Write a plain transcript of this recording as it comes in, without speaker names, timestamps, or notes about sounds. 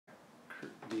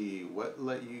B. What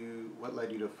led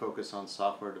you to focus on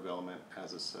software development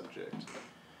as a subject?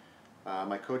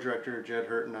 My co-director Jed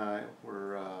Hurt and I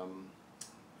were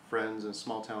friends in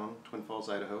small town Twin Falls,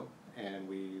 Idaho, and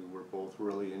we were both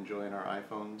really enjoying our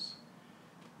iPhones.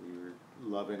 We were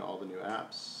loving all the new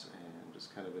apps and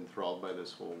just kind of enthralled by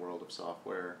this whole world of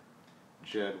software.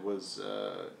 Jed is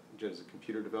a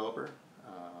computer developer.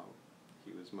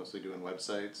 He was mostly doing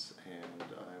websites, and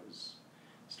I was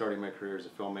starting my career as a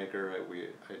filmmaker.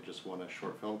 I just won a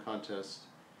short film contest,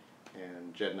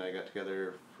 and Jed and I got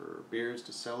together for beers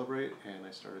to celebrate, and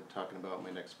I started talking about my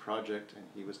next project, and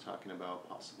he was talking about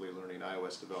possibly learning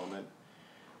iOS development,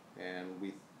 and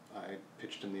I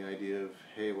pitched him the idea of,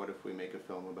 hey, what if we make a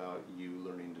film about you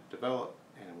learning to develop?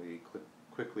 And we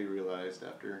quickly realized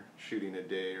after shooting a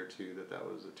day or two that that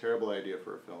was a terrible idea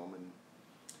for a film, and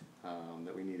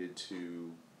that we needed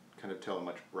to kind of tell a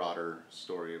much broader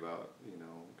story about,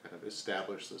 kind of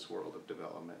establish this world of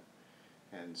development.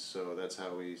 And so that's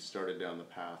how we started down the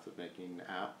path of making an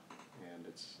app, and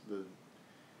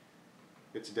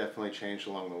it's definitely changed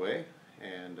along the way,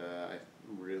 and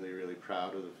I'm really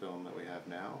proud of the film that we have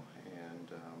now,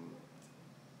 and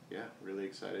yeah, really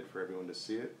excited for everyone to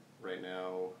see it. Right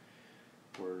now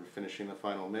we're finishing the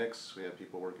final mix. We have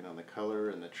people working on the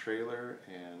color and the trailer,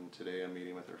 and today I'm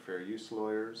meeting with our fair use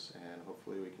lawyers, and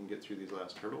hopefully we can get through these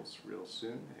last hurdles real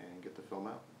soon and get the film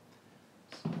out.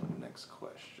 So next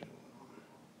question.